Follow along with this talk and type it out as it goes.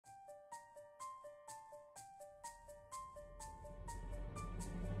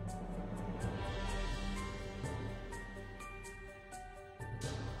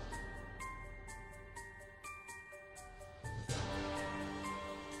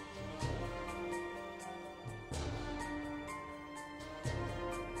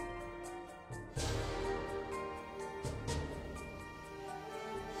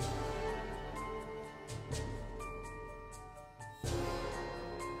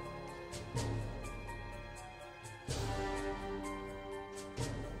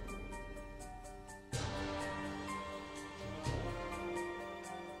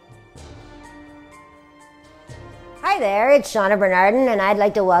Hi there, it's Shaunna Bernardin, and I'd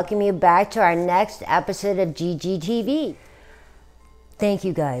like to welcome you back to our next episode of GGTV. Thank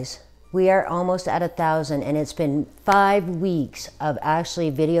you guys. We are almost at 1,000, and it's been 5 weeks of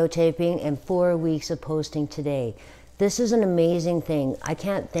actually videotaping and 4 weeks of posting today. This is an amazing thing. I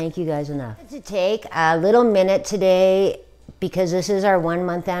can't thank you guys enough. To take a little minute today, because this is our 1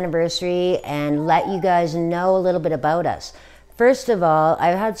 month anniversary, and let you guys know a little bit about us. First of all,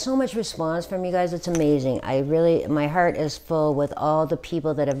 I've had so much response from you guys. It's amazing. My heart is full with all the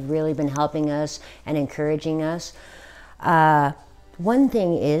people that have really been helping us and encouraging us. One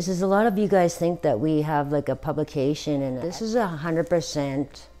thing is a lot of you guys think that we have like a publication, and this is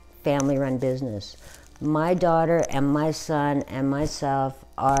 100% family-run business. My daughter and my son and myself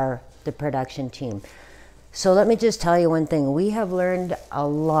are the production team. So let me just tell you one thing. We have learned a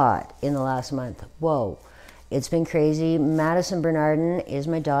lot in the last month. Whoa. It's been crazy. Madison Bernardin is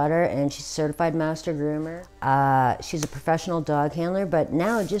my daughter, and she's a certified master groomer. She's a professional dog handler, but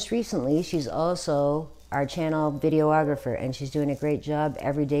now just recently she's also our channel videographer, and she's doing a great job.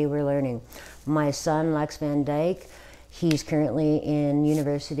 Every day we're learning. My son, Lex van Dijk, he's currently in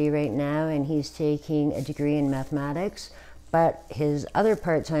university right now, and he's taking a degree in mathematics, but his other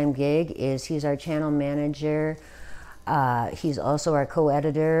part-time gig is he's our channel manager. He's also our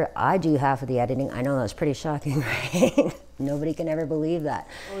co-editor. I do half of the editing. I know that's pretty shocking, right? Nobody can ever believe that.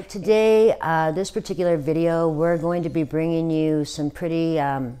 So today, this particular video, we're going to be bringing you some pretty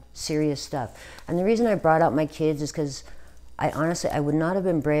serious stuff. And the reason I brought out my kids is because I would not have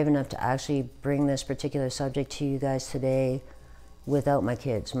been brave enough to actually bring this particular subject to you guys today without my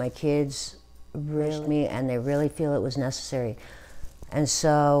kids. My kids really me, and they really feel it was necessary. And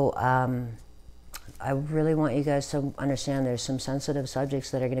so, I really want you guys to understand there's some sensitive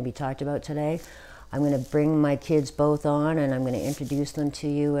subjects that are going to be talked about today. I'm going to bring my kids both on, and I'm going to introduce them to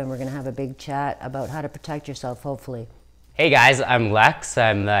you, and we're going to have a big chat about how to protect yourself, hopefully. Hey guys, I'm Lex.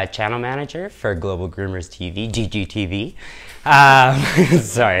 I'm the channel manager for Global Groomers TV, GGTV.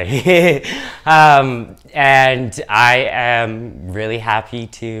 Sorry. And I am really happy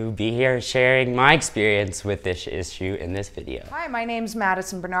to be here sharing my experience with this issue in this video. Hi, my name's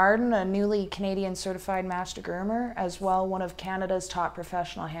Madison Bernardin, a newly Canadian certified master groomer, as well one of Canada's top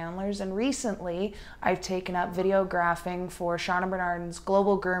professional handlers. And recently, I've taken up videographing for Shaunna Bernardin's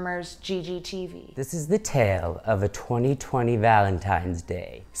Global Groomers GGTV. This is the tale of a 2020 Valentine's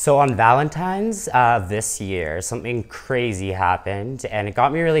Day. So on Valentine's of this year, something crazy happened, and it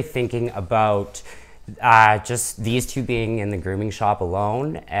got me really thinking about just these two being in the grooming shop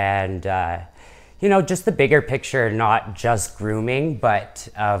alone, and you know, just the bigger picture, not just grooming, but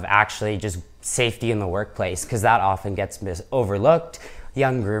of actually just safety in the workplace, because that often gets overlooked.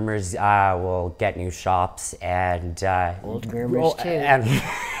 Young groomers will get new shops, and Old groomers too.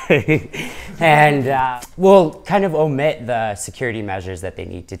 And will kind of omit the security measures that they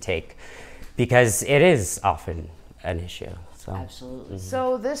need to take, because it is often an issue. So. Absolutely.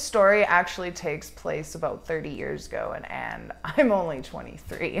 So this story actually takes place about 30 years ago, and I'm only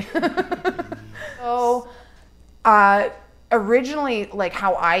 23. So originally, like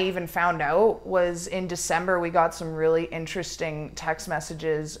how I even found out was in December. We got some really interesting text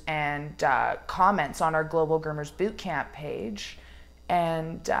messages and comments on our Global Groomers Bootcamp page,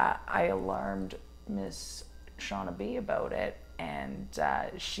 and I alarmed Miss Shaunna B about it, and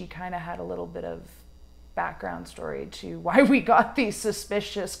she kind of had a little bit of background story to why we got these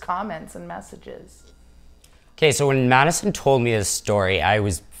suspicious comments and messages. Okay, so when Madison told me this story, I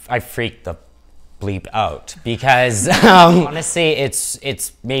freaked the bleep out, because honestly,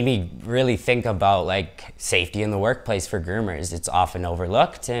 it's made me really think about like safety in the workplace for groomers. It's often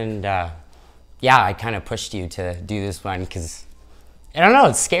overlooked, and yeah, I kind of pushed you to do this one because I don't know,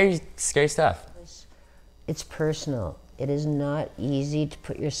 it's scary stuff. It's personal. It is not easy to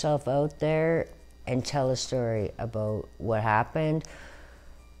put yourself out there and tell a story about what happened.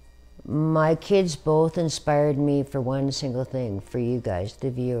 My kids both inspired me for one single thing, for you guys,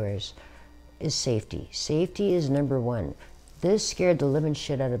 the viewers, is safety. Safety is number one. This scared the living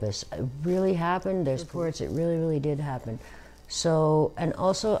shit out of us. It really happened. There's reports, it really, really did happen. So, and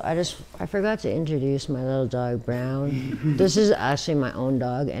also, I forgot to introduce my little dog, Brown. This is actually my own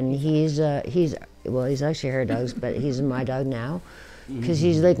dog, and he's actually her dog, but he's my dog now. Because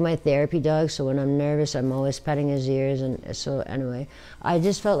he's like my therapy dog, so when I'm nervous, I'm always petting his ears. And so anyway, I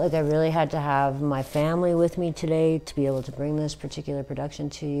just felt like I really had to have my family with me today to be able to bring this particular production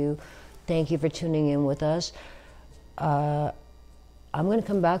to you. Thank you for tuning in with us. I'm going to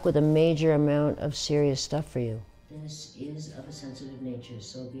come back with a major amount of serious stuff for you. This is of a sensitive nature,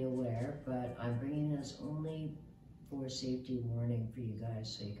 so be aware, but I'm bringing this only for safety warning for you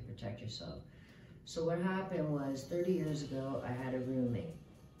guys so you can protect yourself. So what happened was 30 years ago, I had a roommate.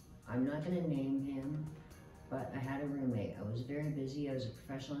 I'm not gonna name him, but I had a roommate. I was very busy. I was a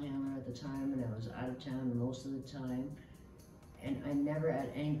professional handler at the time, and I was out of town most of the time. And I never at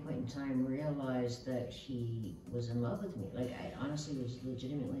any point in time realized that he was in love with me. Like, I honestly was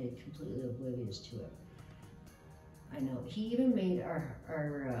legitimately completely oblivious to it. I know. He even made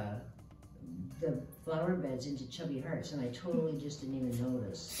the flower beds into chubby hearts, and I totally just didn't even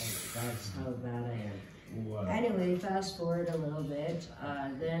notice. Like, that's how bad I am. Wow. Anyway, fast forward a little bit.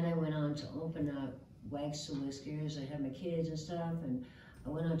 Then I went on to open up Wags to Whiskers. I had my kids and stuff, and I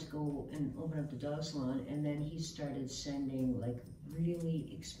went on to go and open up the dog salon, and then he started sending like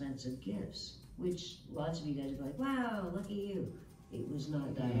really expensive gifts, which lots of you guys were like, wow, lucky you. It was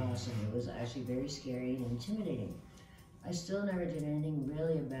not that awesome. It was actually very scary and intimidating. I still never did anything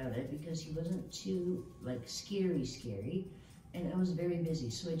really about it because he wasn't too like scary, and I was very busy.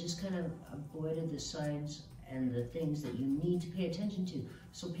 So I just kind of avoided the signs and the things that you need to pay attention to.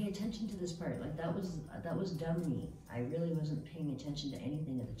 So pay attention to this part. Like that was dumb me. I really wasn't paying attention to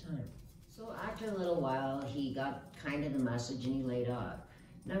anything at the time. So after a little while, he got kind of the message and he laid off.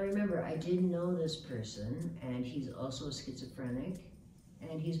 Now remember, I did know this person, and he's also a schizophrenic,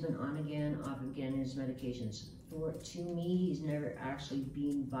 and he's been on again, off again his medications. To me, he's never actually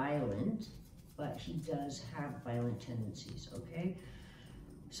been violent, but he does have violent tendencies, okay?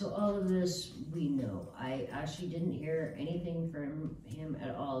 So all of this we know. I actually didn't hear anything from him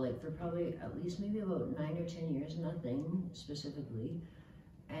at all, like for probably at least maybe about 9 or 10 years, nothing specifically.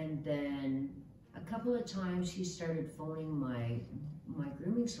 And then a couple of times he started phoning my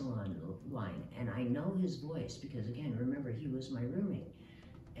grooming salon line, and I know his voice because again, remember, he was my roommate.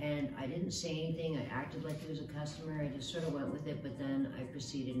 And I didn't say anything. I acted like he was a customer. I just sort of went with it, but then I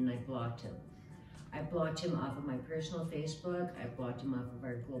proceeded and I blocked him. I blocked him off of my personal Facebook. I blocked him off of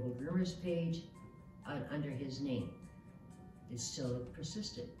our Global Groomers page under his name. It still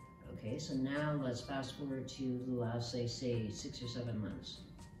persisted. Okay, so now let's fast forward to the last, say 6 or 7 months.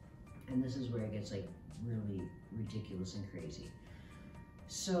 And this is where it gets like really ridiculous and crazy.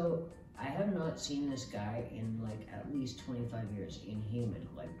 So I have not seen this guy in like at least 25 years in human,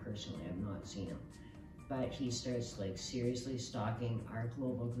 like personally, I've not seen him. But he starts like seriously stalking our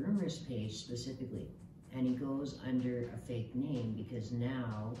Global Groomers page specifically. And he goes under a fake name because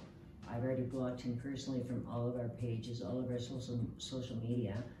now I've already blocked him personally from all of our pages, all of our social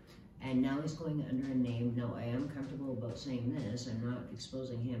media. And now he's going under a name. Now I am comfortable about saying this, I'm not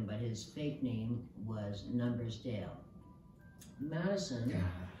exposing him, but his fake name was Numbersdale. Madison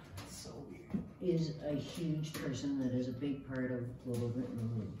so weird. Is a huge person that is a big part of Global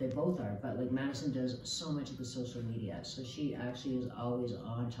Britain. They both are, but like Madison does so much of the social media. So she actually is always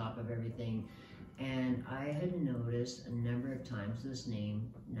on top of everything. And I had noticed a number of times this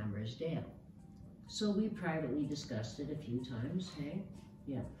name, Numbersdale. So we privately discussed it a few times, hey?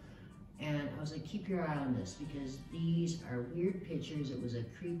 Yeah. And I was like, keep your eye on this because these are weird pictures. It was a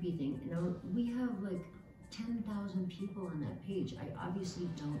creepy thing. You know, we have like 10,000 people on that page. I obviously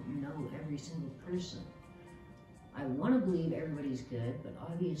don't know every single person. I want to believe everybody's good, but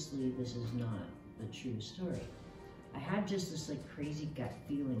obviously this is not the true story. I had just this like crazy gut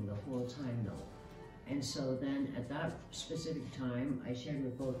feeling the whole time though. And so then at that specific time, I shared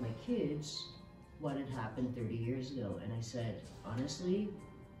with both my kids what had happened 30 years ago. And I said, honestly,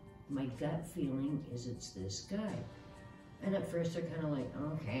 my gut feeling is it's this guy. And at first they're kind of like,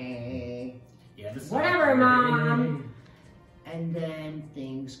 okay, yeah, whatever, Mom. And then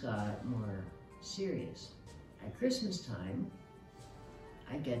things got more serious. At Christmas time,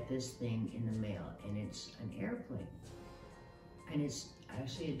 I get this thing in the mail, and it's an airplane. And it's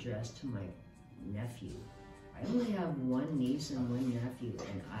actually addressed to my nephew. I only have one niece and one nephew,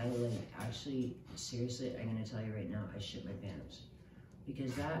 and I like, actually, seriously, I'm gonna tell you right now, I shit my pants.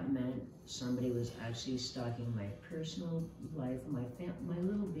 Because that meant somebody was actually stalking my personal life, my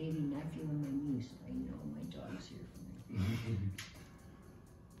little baby nephew and my niece. I know my dog's here for me.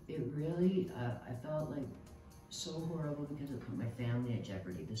 It really, I felt like so horrible because it put my family at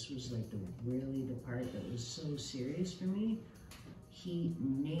jeopardy. This was like really the part that was so serious for me. He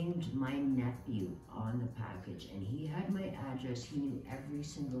named my nephew on the package and he had my address. He knew every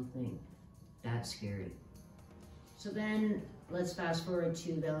single thing. That's scary. So then let's fast forward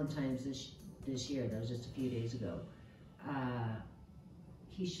to Valentine's this year. That was just a few days ago.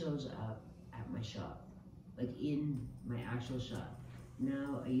 He shows up at my shop, like in my actual shop.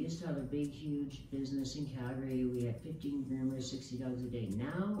 Now, I used to have a big, huge business in Calgary. We had 15 groomers, 60 dogs a day.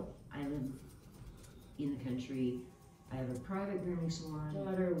 Now, I live in the country. I have a private grooming salon.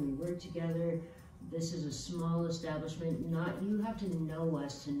 Daughter, we work together. This is a small establishment. You have to know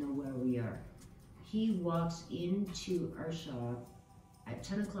us to know where we are. he walks into our shop at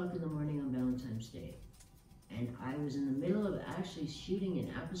 10 o'clock in the morning on Valentine's Day. And I was in the middle of actually shooting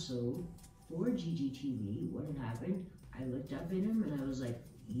an episode for GGTV. What had happened, I looked up at him and I was like,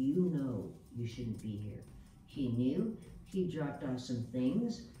 you know you shouldn't be here. He knew. He dropped off some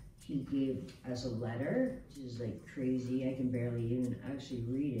things. He gave us a letter, which is like crazy. I can barely even actually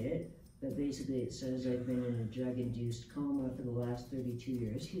read it. But basically it says I've been in a drug-induced coma for the last 32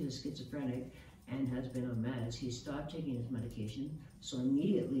 years. He's a schizophrenic and has been on meds. He stopped taking his medication. So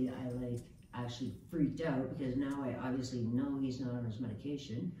immediately I actually freaked out because now I obviously know he's not on his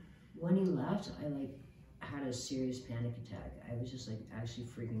medication. When he left, I had a serious panic attack. I was just actually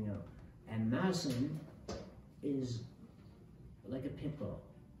freaking out. And Madison is like a pit bull.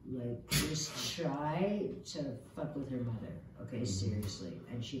 Just try to fuck with her mother, okay, seriously.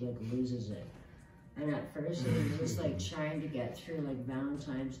 And she loses it. And at first it was just trying to get through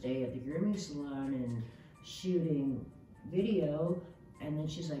Valentine's Day at the grooming salon and shooting video. And then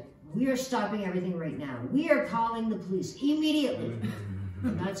she's like, we are stopping everything right now. We are calling the police immediately.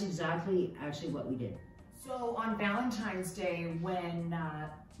 And that's exactly actually what we did. So on Valentine's Day, when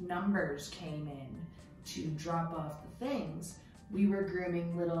numbers came in to drop off the things, we were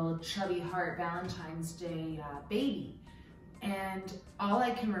grooming little chubby heart Valentine's Day baby. And all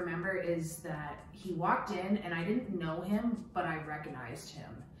I can remember is that he walked in and I didn't know him, but I recognized him.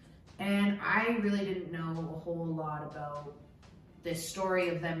 And I really didn't know a whole lot about this story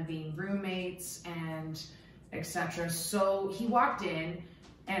of them being roommates and etc. So he walked in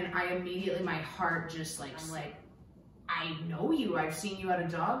and I immediately, my heart just I'm like, I know you, I've seen you at a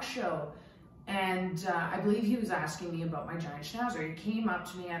dog show. And I believe he was asking me about my giant schnauzer. He came up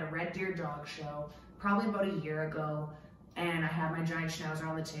to me at a Red Deer dog show, probably about a year ago, and I had my giant schnauzer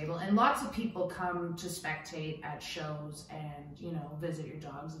on the table. And lots of people come to spectate at shows and, you know, visit your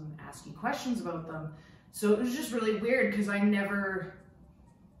dogs and ask you questions about them. So it was just really weird because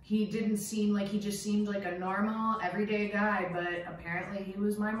he didn't seem like, he just seemed like a normal, everyday guy, but apparently he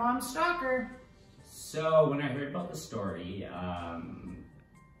was my mom's stalker. So when I heard about the story,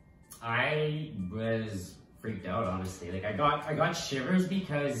 I was freaked out, honestly. I got shivers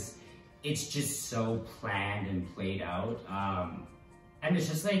because it's just so planned and played out. And it's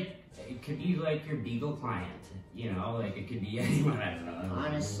just it could be your Beagle client, you know, it could be anyone, I don't know.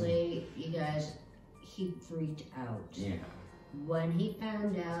 Honestly, you guys, he freaked out. Yeah. When he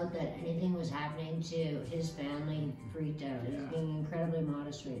found out that anything was happening to his family, he freaked out. Yeah. He's being incredibly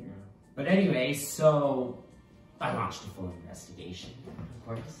modest right now. But anyway, so I launched a full investigation, of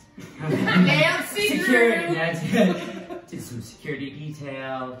course. Nancy Security, did some security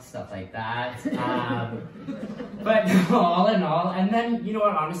detail, stuff like that. But no, all in all, and then, you know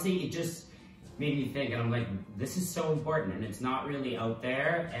what, honestly, it just made me think, and I'm like, this is so important, and it's not really out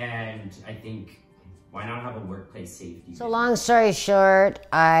there, and I think, why not have a workplace safety? So long story short,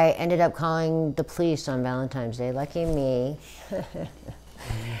 I ended up calling the police on Valentine's Day. Lucky me.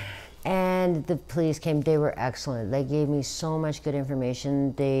 And the police came, they were excellent. They gave me so much good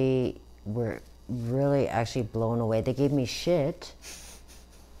information. They were really actually blown away. They gave me shit,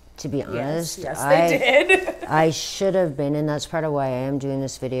 to be honest. Yes, they did. I should have been, and that's part of why I am doing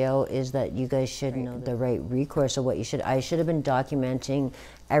this video, is that you guys should know the right recourse of what you should. I should have been documenting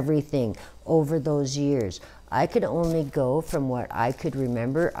everything over those years. I could only go from what I could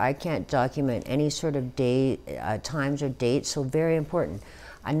remember. I can't document any sort of day, times or dates, so very important.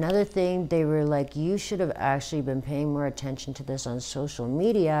 Another thing, they were like, you should have actually been paying more attention to this on social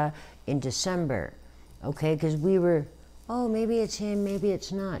media in December, okay? Because we were, oh, maybe it's him, maybe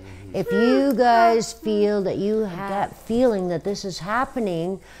it's not. If you guys feel that you have that feeling that this is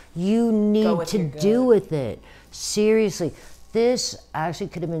happening, you need to do with it. Seriously, this actually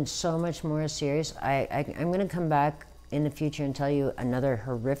could have been so much more serious. I'm gonna come back in the future and tell you another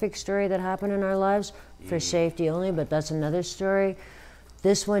horrific story that happened in our lives for safety only, but that's another story.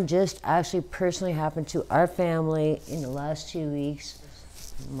 This one just actually personally happened to our family in the last 2 weeks.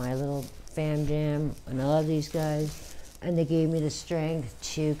 My little fam jam, and I love these guys. And they gave me the strength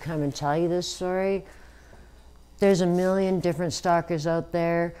to come and tell you this story. There's a million different stalkers out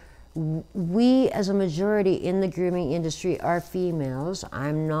there. We, as a majority in the grooming industry, are females.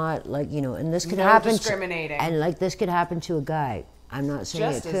 I'm not and this could happen. Discriminating. And this could happen to a guy. I'm not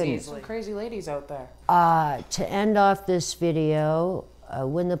saying just it couldn't. Just as easily. Crazy ladies out there. To end off this video,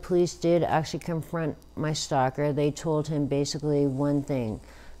 when the police did actually confront my stalker, they told him basically one thing.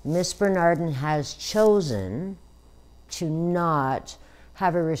 Miss Bernardin has chosen to not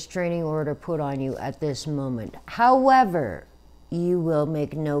have a restraining order put on you at this moment. However, You will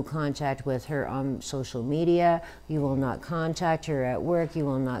make no contact with her on social media. You will not contact her at work. You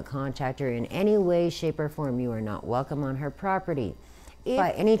will not contact her in any way, shape, or form. You are not welcome on her property. If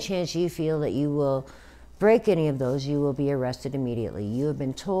by any chance you feel that you will break any of those, you will be arrested immediately. You have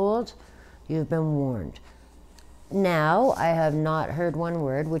been told, you have been warned. Now, I have not heard one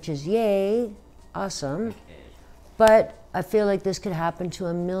word, which is yay, awesome, but I feel like this could happen to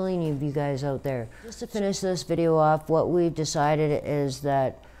a million of you guys out there. Just to finish this video off, what we've decided is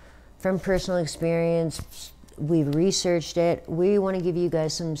that from personal experience, we've researched it. We want to give you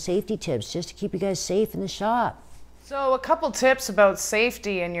guys some safety tips just to keep you guys safe in the shop. So a couple tips about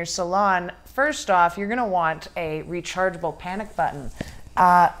safety in your salon. First off, you're gonna want a rechargeable panic button.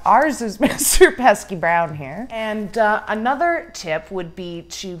 Ours is Mr. Pesky Brown here. And another tip would be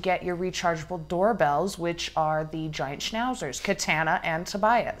to get your rechargeable doorbells, which are the giant schnauzers, Katana and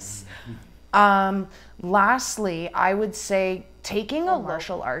Tobias. Lastly, I would say taking a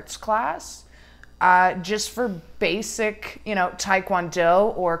martial arts class, just for basic,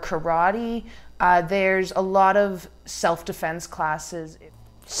 Taekwondo or karate. There's a lot of self-defense classes.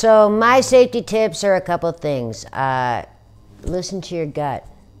 So my safety tips are a couple things. Listen to your gut.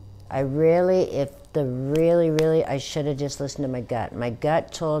 I should have just listened to my gut. My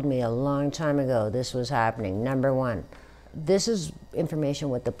gut told me a long time ago this was happening. Number one, this is information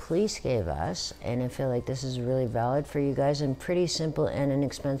what the police gave us, and I feel like this is really valid for you guys and pretty simple and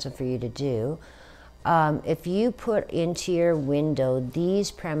inexpensive for you to do. If you put into your window,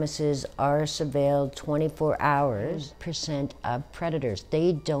 these premises are surveilled 24 hours, % of predators.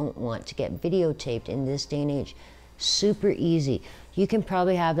 They don't want to get videotaped in this day and age. Super easy. You can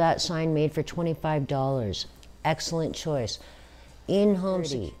probably have that sign made for $25. Excellent choice. In-home,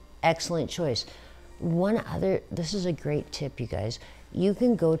 excellent choice. This is a great tip, you guys. You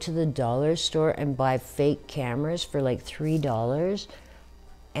can go to the dollar store and buy fake cameras for like $3,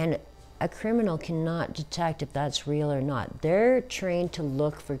 and a criminal cannot detect if that's real or not. They're trained to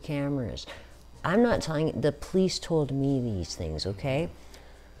look for cameras. I'm not telling you, the police told me these things, okay?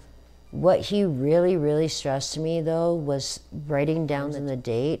 What he really stressed to me though was writing down the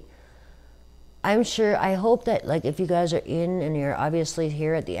date. I hope that like if you guys are in and you're obviously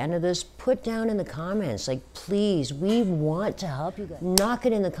here at the end of this, put down in the comments, like please, we want to help you guys. Knock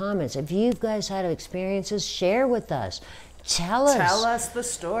it in the comments. If you guys had experiences, share with us. Tell us the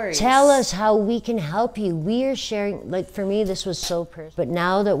stories. Tell us how we can help you. We are sharing, like for me, this was so personal. But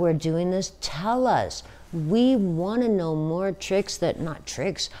now that we're doing this, tell us. We want to know more tricks not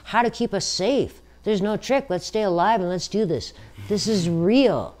tricks, how to keep us safe. There's no trick. Let's stay alive and let's do this. This is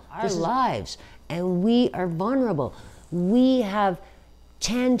real, our lives, and we are vulnerable. We have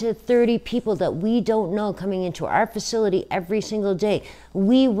 10 to 30 people that we don't know coming into our facility every single day.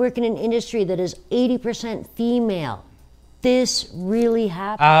 We work in an industry that is 80% female. This really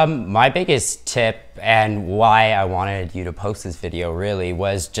happened. My biggest tip and why I wanted you to post this video really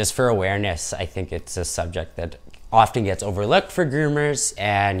was just for awareness. I think it's a subject that often gets overlooked for groomers,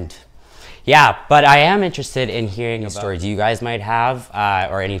 and yeah, but I am interested in hearing about stories you guys might have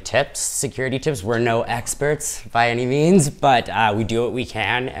or any tips, security tips. We're no experts by any means, but we do what we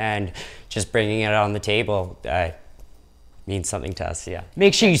can, and just bringing it on the table means something to us, yeah.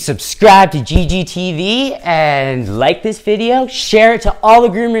 Make sure you subscribe to GGTV and like this video. Share it to all the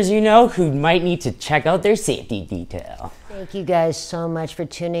groomers you know who might need to check out their safety detail. Thank you guys so much for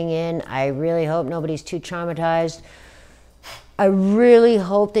tuning in. I really hope nobody's too traumatized. I really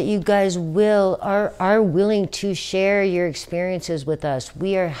hope that you guys are willing to share your experiences with us.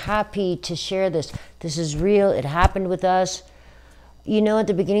 We are happy to share this. This is real. It happened with us. You know, at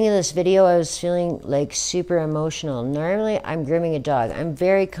the beginning of this video, I was feeling like super emotional. Normally, I'm grooming a dog. I'm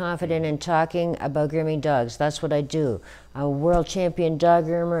very confident in talking about grooming dogs. That's what I do. I'm a world champion dog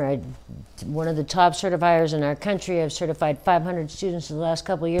groomer. I'm one of the top certifiers in our country. I've certified 500 students in the last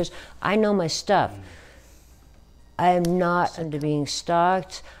couple of years. I know my stuff. I am not accustomed to being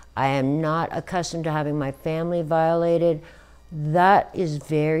stalked. I am not accustomed to having my family violated. That is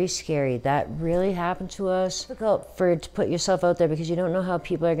very scary. That really happened to us. It's difficult to put yourself out there because you don't know how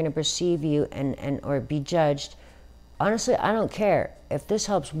people are going to perceive you or be judged. Honestly, I don't care. If this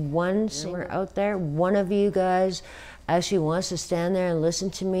helps one somewhere out there, one of you guys actually wants to stand there and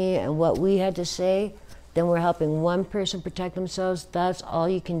listen to me and what we had to say, then we're helping one person protect themselves. That's all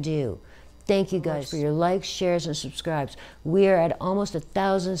you can do. Thank you guys for your likes, shares, and subscribes. We are at almost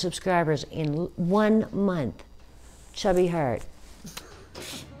 1,000 subscribers in 1 month. Chubby heart.